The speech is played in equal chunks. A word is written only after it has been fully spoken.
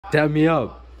Dab me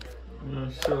up. No,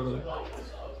 shut up.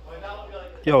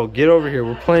 Yo, get over here.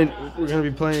 We're gonna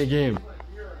be playing a game.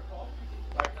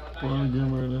 Playing a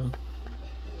game right now.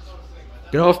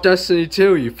 Get off Destiny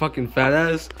 2, you fucking fat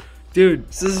ass. Dude,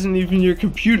 this isn't even your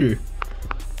computer.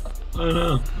 I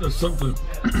know, that's something.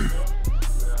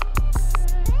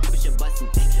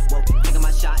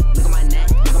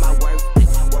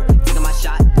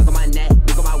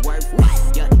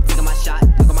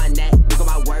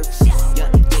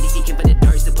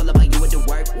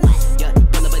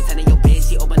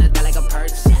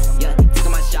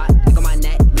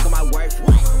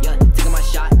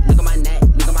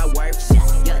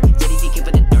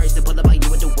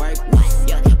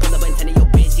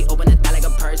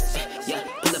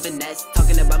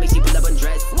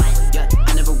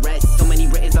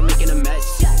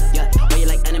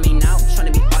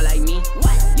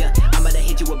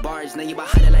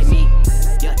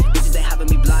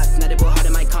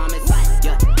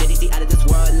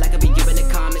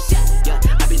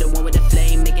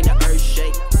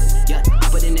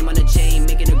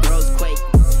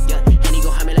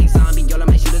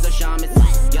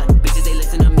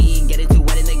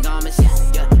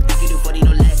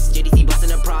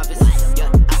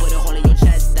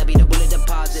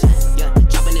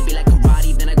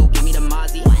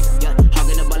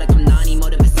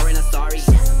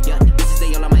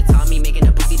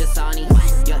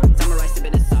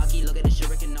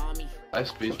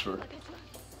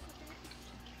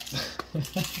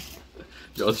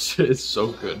 Yo, this shit is so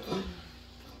good.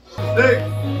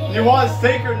 Nick, you want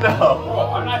steak or no? Bro,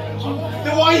 I'm not.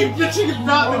 Then why are you bitching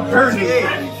about the burning?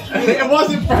 It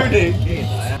wasn't burning.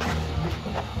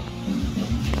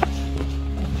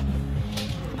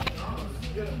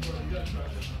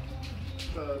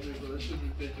 This is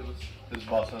ridiculous. This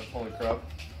boss has holy crap.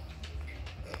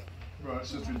 Bro,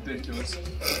 it's just ridiculous.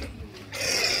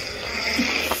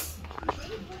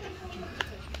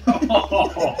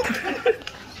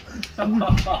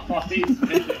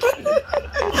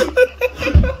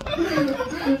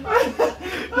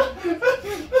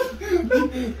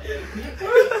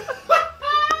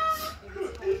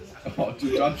 Oh,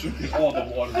 dude, I'm drinking all the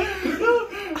water.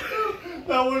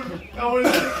 That one.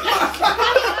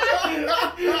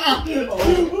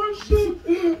 Oh shit!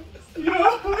 Yo,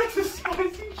 that's a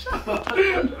spicy shot.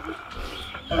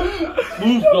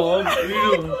 Move, dog. What are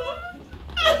you doing?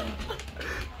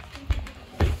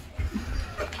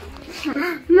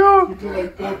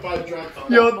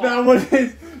 Yo,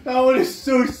 that one is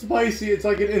so spicy. It's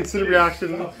like an instant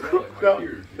reaction. That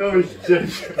was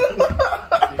ginger.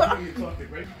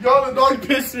 Yo, the dog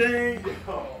pissing.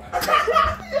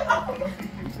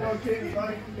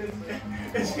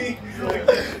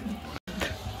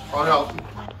 Oh no.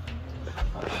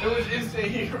 It was instant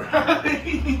heat,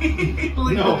 right?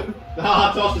 No, the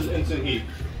hot sauce is instant heat.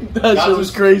 That shit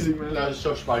was crazy, man. That was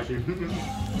so spicy.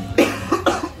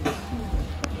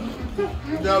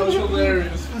 That was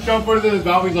hilarious. Sean put it in his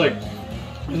mouth. He's like,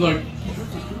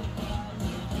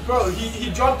 Bro, he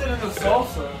dropped it in the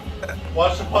salsa.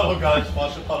 watch the puddle, guys.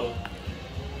 Watch the puddle.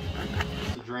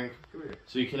 The drink.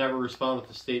 So you can never respond with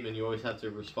a statement. You always have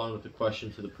to respond with a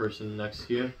question to the person next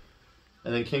to you.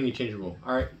 And then King, you change the rule.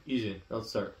 All right, easy. Let's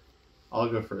start. I'll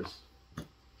go first.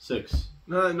 6.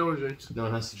 No, no drinks. No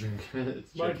one has to drink.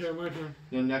 It's My James. turn.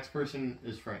 The next person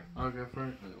is Frank. Okay,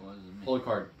 Frank. Pull a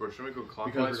card. Bro, should we go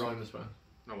clockwise? Because we're going this way.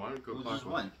 No, why don't we go Who's clockwise? just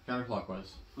one? Counterclockwise.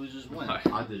 Who's just one? Why?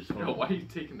 I did just one. Yo, why are you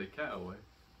taking the cat away?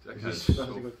 That He's guy's just so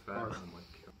messing with fat. the Oh car. my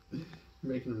god.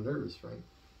 You're making him nervous, Frank.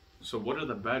 So what are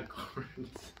the bad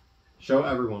cards? Show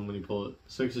everyone when you pull it.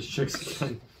 6 is chicks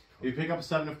again. If you pick up a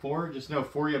 7 and 4, just know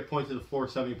 4 you have points to the floor,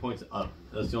 7 you points up.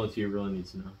 That's the only two you really need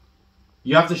to know.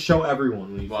 You have to show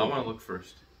everyone when you Well, I pull want it. to look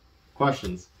first.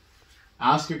 Questions.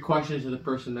 Ask a question to the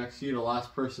person next to you. The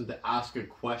last person to ask a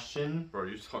question. Bro,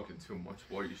 you're talking too much.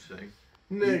 What are you saying?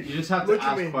 Nick, You just have to what you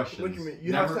ask mean? questions. What you mean?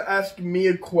 You Never- have to ask me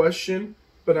a question,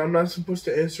 but I'm not supposed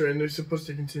to answer, and they're supposed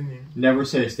to continue. Never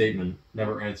say a statement.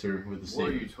 Never answer with a What are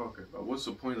statement. you talking about? What's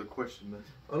the point of the question, man?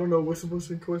 I don't know what's supposed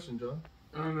to be a question, John.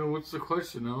 I don't know, what's the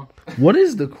question now? What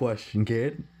is the question,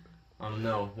 kid? I don't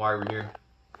know why we're here.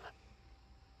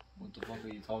 What the fuck are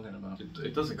you talking about?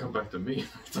 It doesn't come back to me.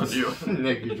 It's on you.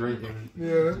 Nick, you're drinking.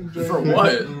 Yeah. For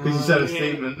what? Because you said a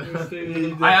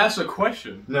statement. I asked a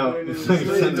question. No.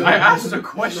 I asked a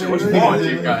question. What's wrong with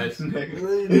you guys? Nick.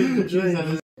 Drink.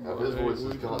 His voice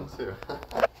is gone too.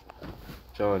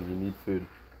 John, you need food.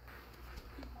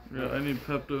 Yeah, I need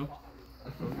Pepto.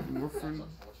 Warfarin.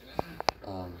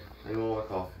 Anyone want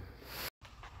coffee?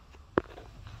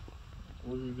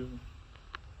 What are you doing?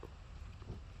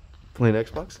 Playing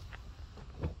Xbox?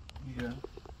 Yeah.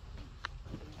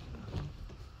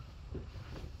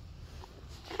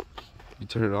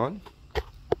 turn it on?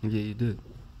 Yeah, you did.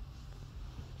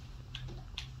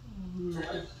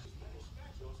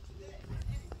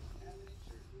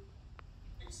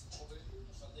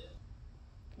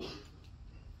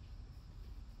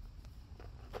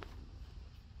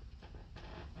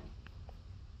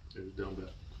 It was down bad.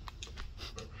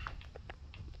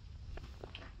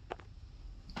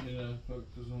 Yeah, Xbox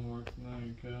doesn't work now,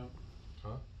 you can't. Huh?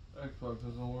 Xbox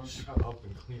doesn't work. Shut up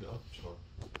and clean up, Sean.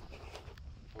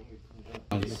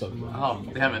 Oh,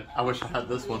 damn it. I wish I had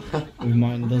this one.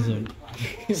 Mine doesn't.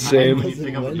 Same. I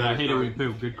hate it when you play a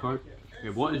good card.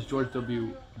 Yeah, what is George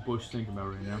W. Bush thinking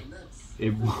about right now?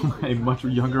 A much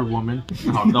younger woman,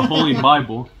 the Holy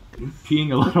Bible,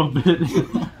 peeing a little bit,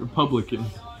 Republican.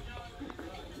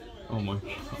 Oh my god.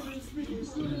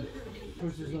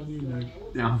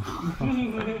 Yeah.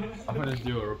 I'm gonna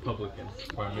do a Republican.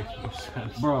 Where it makes more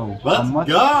sense. Bro, Let's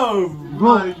go!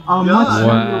 Bro, I'm much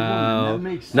Wow.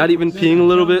 Not even peeing a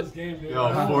little bit?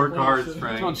 Yo, 4 cards,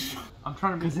 Frank. I'm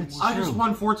trying to make it. I just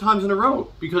won 4 times in a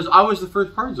row because I was the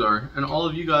first card czar, and all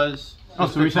of you guys. Oh,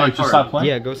 so you're saying just stop playing?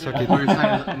 Yeah, go suck it. We're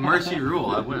saying mercy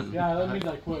rule. I win. Yeah, that means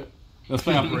I quit. Let's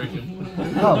play Operation.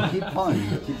 No, keep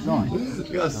playing. Keep going.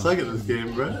 You guys suck at this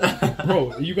game, bro.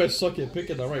 Bro, you guys suck at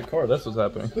picking the right card. That's what's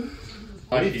happening.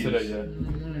 I need today,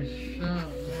 yeah.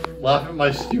 Laugh at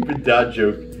my stupid dad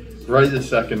joke right this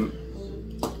second.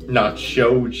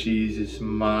 Nacho cheese is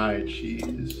my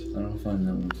cheese. I don't find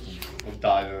that one. We'll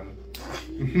die then.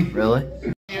 Really?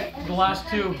 The last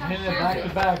 2, hitting it back to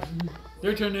back.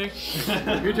 Your turn, Nick.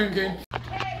 Your turn, Kane.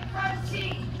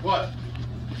 What?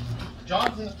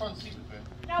 John's in the front seat with me.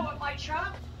 No, in my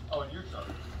truck? Oh, in your truck.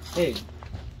 Hey.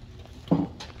 Not in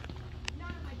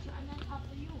my truck. I meant up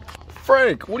for you.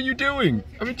 Frank, what are you doing?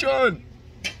 I mean, John.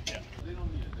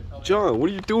 John, what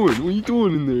are you doing? What are you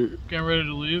doing in there? Getting ready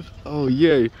to leave. Oh,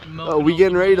 yay. Oh, we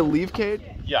getting ready to leave, Kate?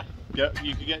 Yeah. You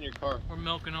can get in your car. We're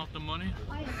milking out the money.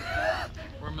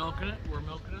 We're milking it. We're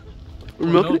milking it. We're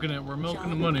milking it. We're milking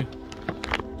the money.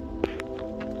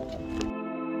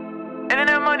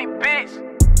 Internet money, bitch.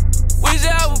 We just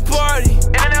have a party.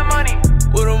 Internet money.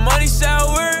 With a money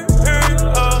shower.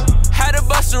 Had a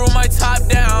buster with my top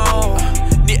down.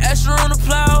 Need extra on the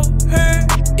plow.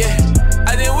 Yeah.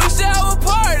 I think we should have a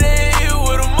party.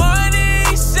 With a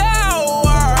money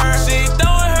shower. She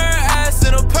throwing her ass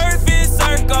in a perfect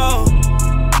circle.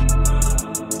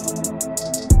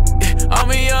 Yeah. I'm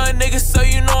a young nigga, so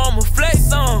you know I'ma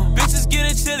flex on. Bitches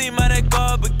getting chilly, might I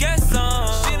go but get some.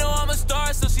 She know I'm a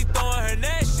star, so she throwing her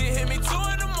neck. She hit me 2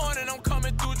 in the morning, I'm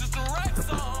coming through just to wreck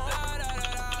some.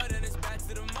 Then it's back to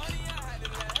the money. I had to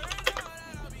let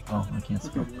her know. Oh, I can't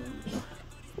spell.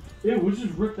 Yeah, we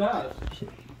just ripped ass.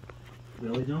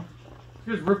 Really, Joe?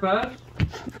 You just ripped ass?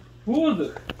 Who was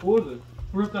it? Who was it?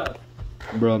 Who ripped ass?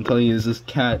 Bro, I'm telling you, it's this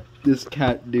cat,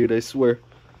 dude, I swear.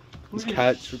 This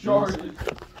cat. Sharded.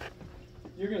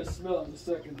 You're gonna smell it in a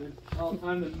second, dude. I'm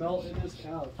gonna melt in this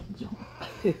couch.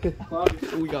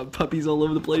 We got puppies all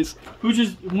over the place. Who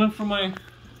just went for my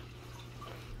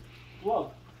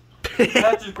glove?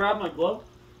 Cat just grabbed my glove?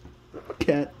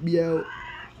 Cat, meow.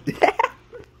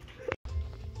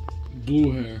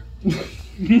 Blue hair.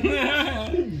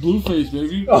 Blue face,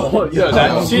 baby. Oh, yeah,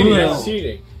 that's cheating. Blue That's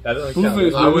cheating. That doesn't Blue count.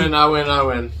 face, I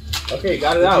win. Okay,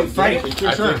 got it out. Frank, It's I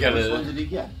your turn. did get Which one it. did he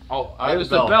get? Oh, It was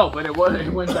the belt, but it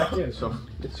went back in, so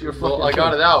it's your fucking Well, I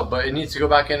got it out, but it needs to go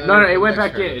back in. No, it went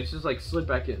next back in. turn. It's just like slid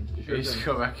back in. It needs to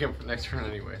go back in for next turn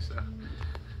anyway, so.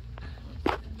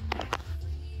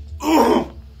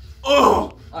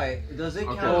 Alright, does it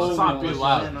count? Okay, stop being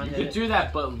loud. Then I You hit could it? do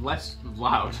that, but less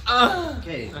loud.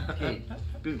 Okay, okay.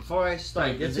 Before I start,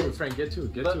 Frank, get does to it, Frank. Get to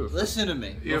it. Get But to it. listen to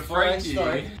me. You're Before I Frankie.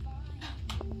 start.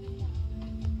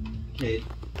 Okay.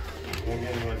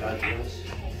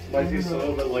 Might do a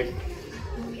little bit like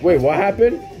Wait, what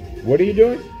happened? What are you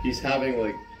doing? he's having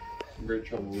like great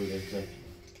trouble with it. So.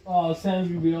 Oh, Sam's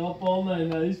gonna be up all night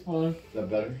now. He's fun. Is that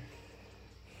better?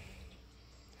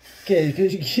 Okay,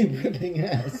 because you keep ripping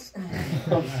ass.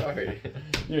 I'm sorry,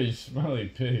 Yeah, you smelly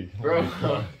pig. bro.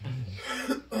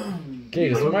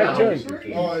 Okay, it's my turn.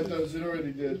 Oh, it does. It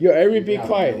already did. Yo, everybody be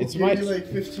quiet. It's my Give me like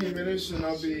 15 minutes and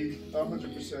I'll be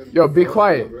 100%. Yo, be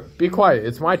quiet. Be quiet.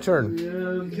 It's my turn.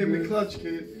 Yeah, give me clutch,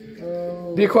 kid.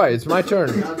 Be quiet. It's my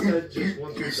turn. Dad said just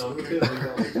once you're done with it, we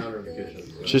got the counter in the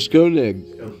kitchen. So. Just go,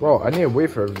 Nick. Bro, I need to wait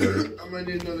for everybody. I might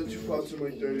need another 2 pots in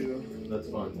like 30 though. That's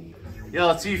fine. Yeah,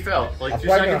 let's see you fail. Like I'm 2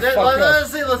 probably seconds. gonna fuck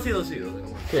up. Let's see.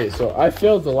 Okay, so I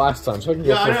failed the last time, so I can go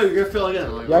Yeah, I know for. you're gonna fail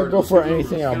again. Like, Yeah, we're go just for gonna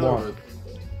anything I get want. over it.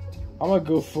 I'm gonna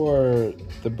go for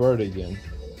the bird again.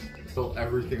 Spill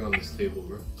everything on this table,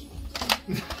 bro.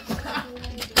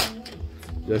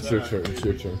 That's your turn. It's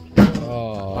your turn.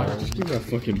 Oh. Just give me that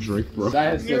fucking drink, bro.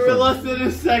 You were less than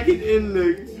a second in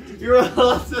the. You were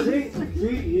less than.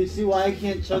 You see why I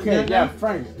can't chug Okay, that yeah, now?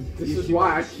 Frank. This is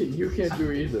why you can't do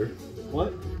it either.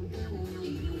 What?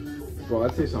 Bro,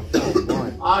 that tastes like fucking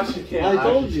wine. Actually can't. I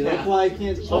told you, that's why I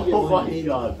can't chug it. Oh when my he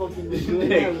God. Fucking was doing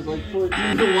that. It was like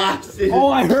 14. Collapsing. Oh,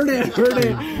 I heard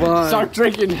it. One. Start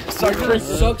drinking. Start drinking.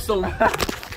 Suck some.